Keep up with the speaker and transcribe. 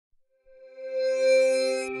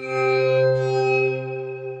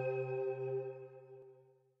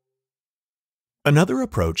Another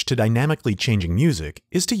approach to dynamically changing music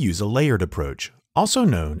is to use a layered approach, also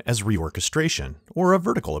known as reorchestration, or a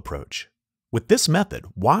vertical approach. With this method,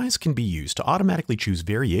 Wwise can be used to automatically choose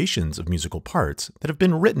variations of musical parts that have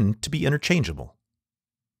been written to be interchangeable.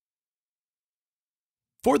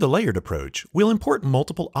 For the layered approach, we'll import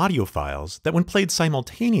multiple audio files that when played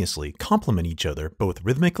simultaneously complement each other both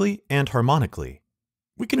rhythmically and harmonically.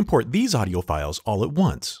 We can import these audio files all at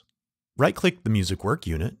once. Right-click the Music Work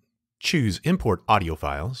unit, choose Import Audio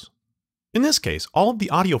Files. In this case, all of the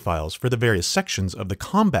audio files for the various sections of the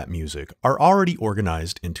combat music are already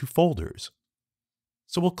organized into folders.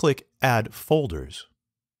 So we'll click Add Folders,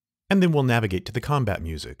 and then we'll navigate to the combat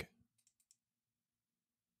music.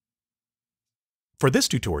 For this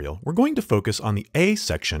tutorial, we're going to focus on the A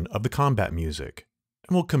section of the combat music,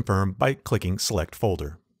 and we'll confirm by clicking Select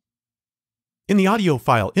Folder. In the Audio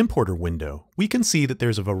File Importer window, we can see that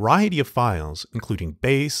there's a variety of files, including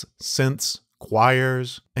bass, synths,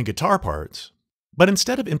 choirs, and guitar parts. But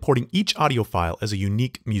instead of importing each audio file as a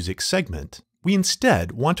unique music segment, we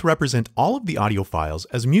instead want to represent all of the audio files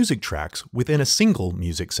as music tracks within a single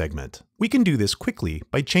music segment. We can do this quickly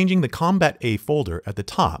by changing the Combat A folder at the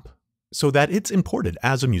top so that it's imported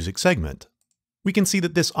as a music segment. We can see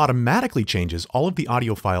that this automatically changes all of the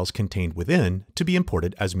audio files contained within to be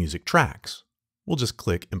imported as music tracks. We'll just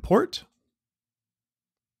click Import,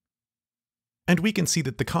 and we can see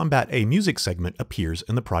that the Combat A music segment appears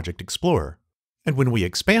in the Project Explorer. And when we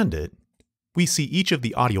expand it, we see each of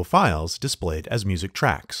the audio files displayed as music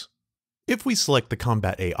tracks. If we select the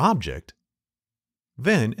Combat A object,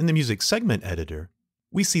 then in the Music Segment Editor,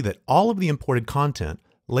 we see that all of the imported content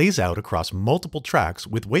lays out across multiple tracks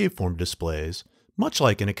with waveform displays, much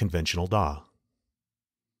like in a conventional DAW.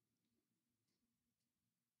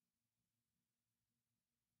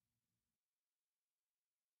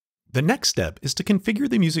 The next step is to configure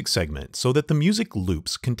the music segment so that the music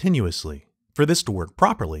loops continuously. For this to work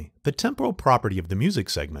properly, the temporal property of the music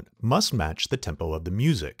segment must match the tempo of the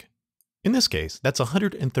music. In this case, that's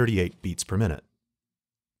 138 beats per minute.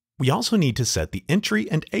 We also need to set the entry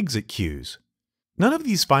and exit cues. None of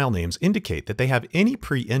these file names indicate that they have any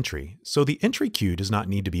pre-entry, so the entry cue does not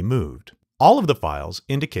need to be moved. All of the files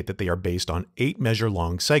indicate that they are based on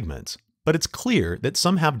 8-measure-long segments, but it's clear that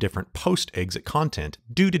some have different post-exit content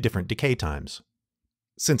due to different decay times.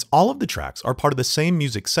 Since all of the tracks are part of the same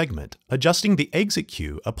music segment, adjusting the exit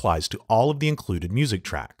cue applies to all of the included music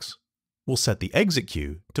tracks. We'll set the exit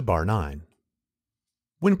cue to bar 9.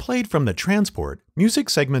 When played from the transport, music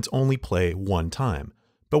segments only play one time,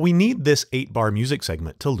 but we need this 8-bar music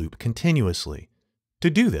segment to loop continuously.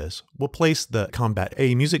 To do this, we'll place the Combat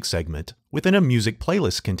A music segment within a music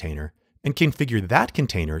playlist container and configure that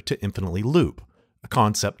container to infinitely loop, a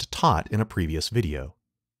concept taught in a previous video.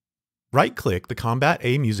 Right-click the Combat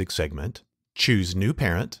A music segment, choose New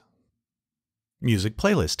Parent, Music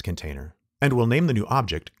Playlist Container, and we'll name the new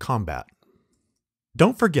object Combat.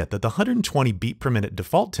 Don't forget that the 120 beat per minute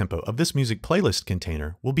default tempo of this music playlist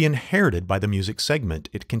container will be inherited by the music segment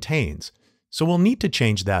it contains, so we'll need to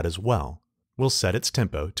change that as well. We'll set its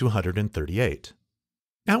tempo to 138.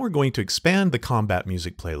 Now we're going to expand the Combat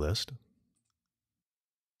music playlist,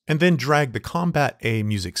 and then drag the Combat A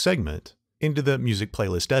music segment into the music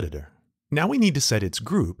playlist editor. Now we need to set its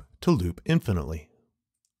group to loop infinitely.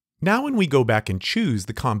 Now when we go back and choose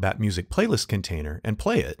the Combat music playlist container and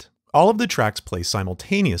play it, all of the tracks play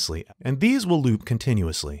simultaneously, and these will loop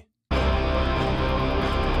continuously.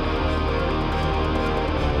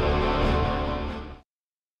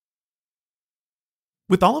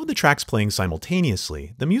 With all of the tracks playing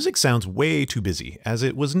simultaneously, the music sounds way too busy, as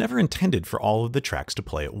it was never intended for all of the tracks to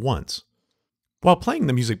play at once. While playing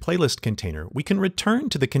the music playlist container, we can return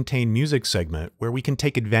to the Contain Music segment where we can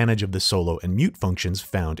take advantage of the solo and mute functions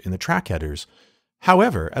found in the track headers.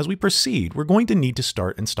 However, as we proceed, we're going to need to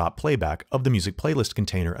start and stop playback of the music playlist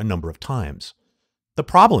container a number of times. The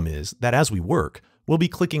problem is that as we work, we'll be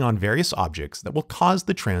clicking on various objects that will cause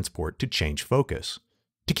the transport to change focus.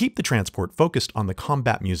 To keep the transport focused on the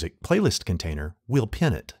Combat music playlist container, we'll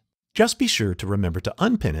pin it. Just be sure to remember to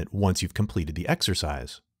unpin it once you've completed the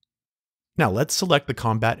exercise. Now let's select the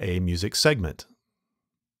Combat A music segment.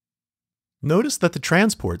 Notice that the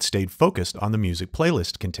transport stayed focused on the music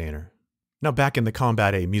playlist container. Now back in the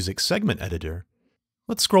Combat A music segment editor,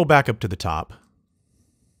 let's scroll back up to the top.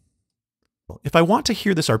 If I want to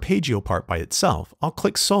hear this arpeggio part by itself, I'll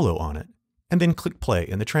click solo on it, and then click play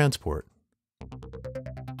in the transport.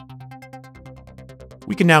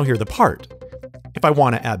 We can now hear the part. If I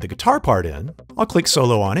want to add the guitar part in, I'll click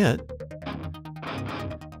solo on it,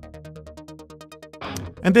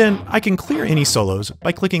 and then I can clear any solos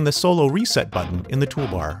by clicking the Solo Reset button in the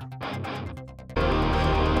toolbar.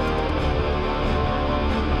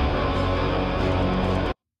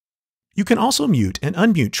 You can also mute and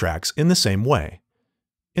unmute tracks in the same way.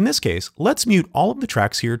 In this case, let's mute all of the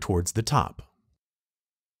tracks here towards the top.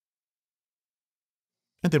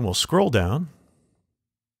 And then we'll scroll down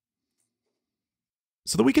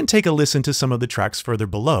so that we can take a listen to some of the tracks further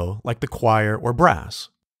below, like the choir or brass.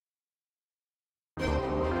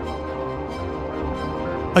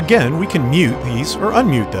 Again, we can mute these or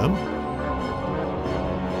unmute them.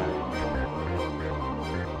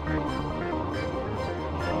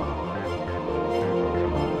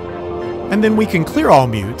 And then we can clear all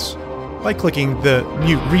mutes by clicking the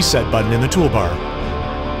Mute Reset button in the toolbar.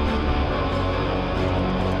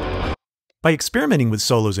 By experimenting with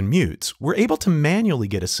solos and mutes, we're able to manually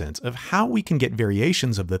get a sense of how we can get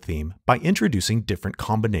variations of the theme by introducing different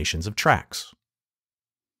combinations of tracks.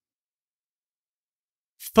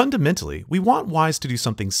 Fundamentally, we want Wwise to do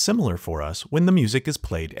something similar for us when the music is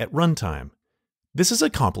played at runtime. This is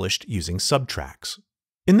accomplished using subtracks.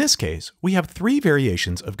 In this case, we have 3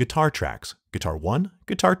 variations of guitar tracks: Guitar 1,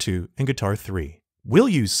 Guitar 2, and Guitar 3. We'll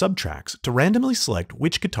use subtracks to randomly select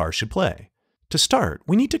which guitar should play. To start,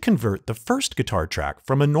 we need to convert the first guitar track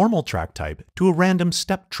from a normal track type to a random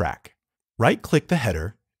step track. Right-click the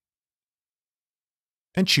header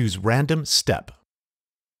and choose Random Step.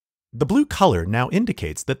 The blue color now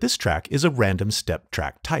indicates that this track is a random step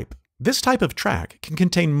track type. This type of track can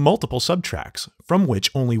contain multiple subtracks, from which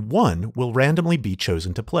only one will randomly be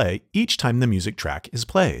chosen to play each time the music track is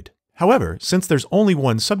played. However, since there's only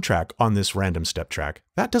one subtrack on this random step track,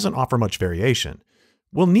 that doesn't offer much variation.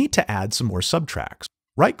 We'll need to add some more subtracks.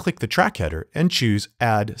 Right-click the track header and choose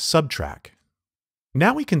Add Subtrack.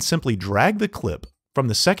 Now we can simply drag the clip from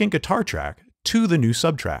the second guitar track to the new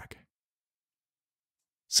subtrack.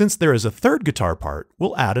 Since there is a third guitar part,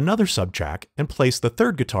 we'll add another subtrack and place the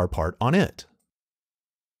third guitar part on it.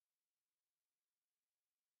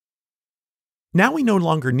 Now we no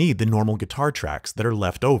longer need the normal guitar tracks that are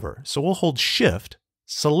left over, so we'll hold Shift,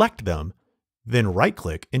 select them, then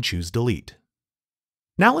right-click and choose Delete.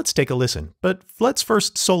 Now let's take a listen, but let's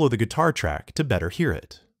first solo the guitar track to better hear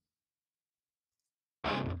it.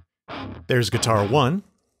 There's Guitar 1.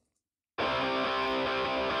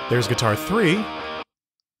 There's Guitar 3.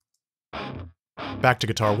 Back to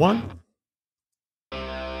Guitar 1.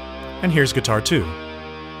 And here's Guitar 2.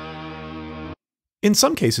 In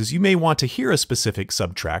some cases, you may want to hear a specific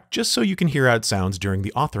subtrack just so you can hear out sounds during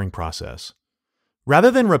the authoring process.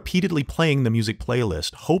 Rather than repeatedly playing the music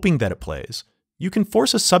playlist hoping that it plays, you can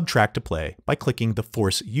force a subtrack to play by clicking the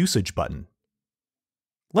Force Usage button.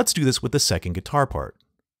 Let's do this with the second guitar part.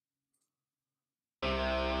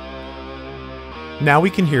 Now we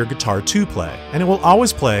can hear Guitar 2 play, and it will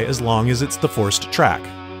always play as long as it's the forced track.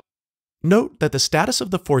 Note that the status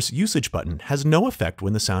of the Force Usage button has no effect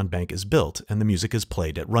when the sound bank is built and the music is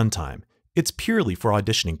played at runtime. It's purely for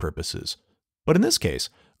auditioning purposes. But in this case,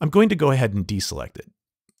 I'm going to go ahead and deselect it.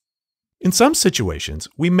 In some situations,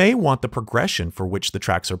 we may want the progression for which the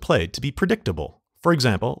tracks are played to be predictable. For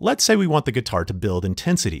example, let's say we want the guitar to build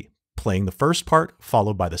intensity, playing the first part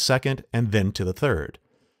followed by the second and then to the third.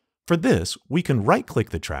 For this, we can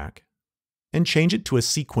right-click the track and change it to a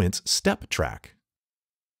sequence step track,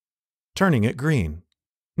 turning it green.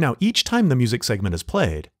 Now, each time the music segment is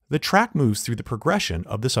played, the track moves through the progression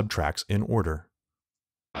of the subtracks in order.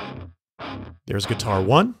 There's Guitar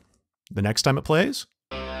 1, the next time it plays.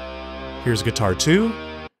 Here's Guitar 2,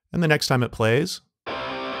 and the next time it plays,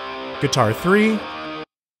 Guitar 3,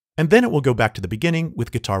 and then it will go back to the beginning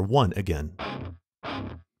with Guitar 1 again.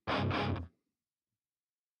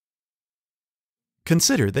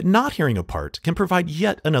 Consider that not hearing a part can provide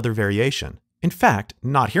yet another variation. In fact,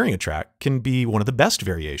 not hearing a track can be one of the best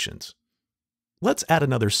variations. Let's add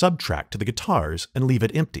another subtrack to the guitars and leave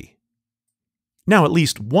it empty. Now, at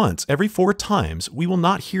least once every 4 times, we will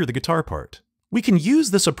not hear the guitar part. We can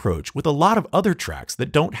use this approach with a lot of other tracks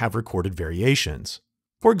that don't have recorded variations.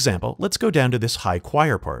 For example, let's go down to this high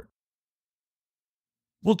choir part.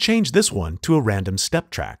 We'll change this one to a random step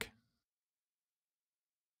track,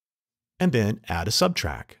 and then add a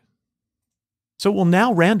subtrack. So it will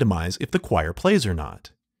now randomize if the choir plays or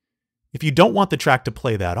not. If you don't want the track to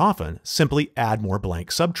play that often, simply add more blank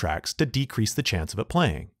subtracks to decrease the chance of it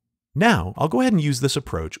playing. Now, I'll go ahead and use this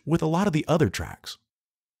approach with a lot of the other tracks.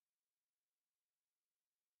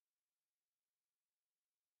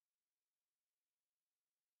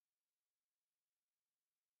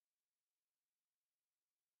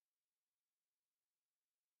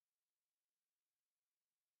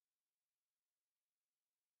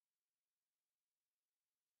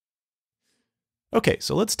 Okay,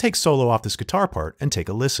 so let's take solo off this guitar part and take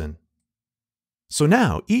a listen. So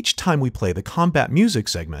now, each time we play the combat music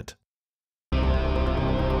segment,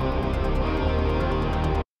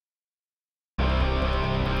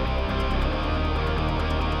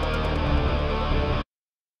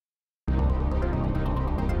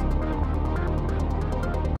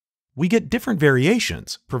 we get different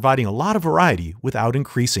variations, providing a lot of variety without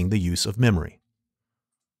increasing the use of memory.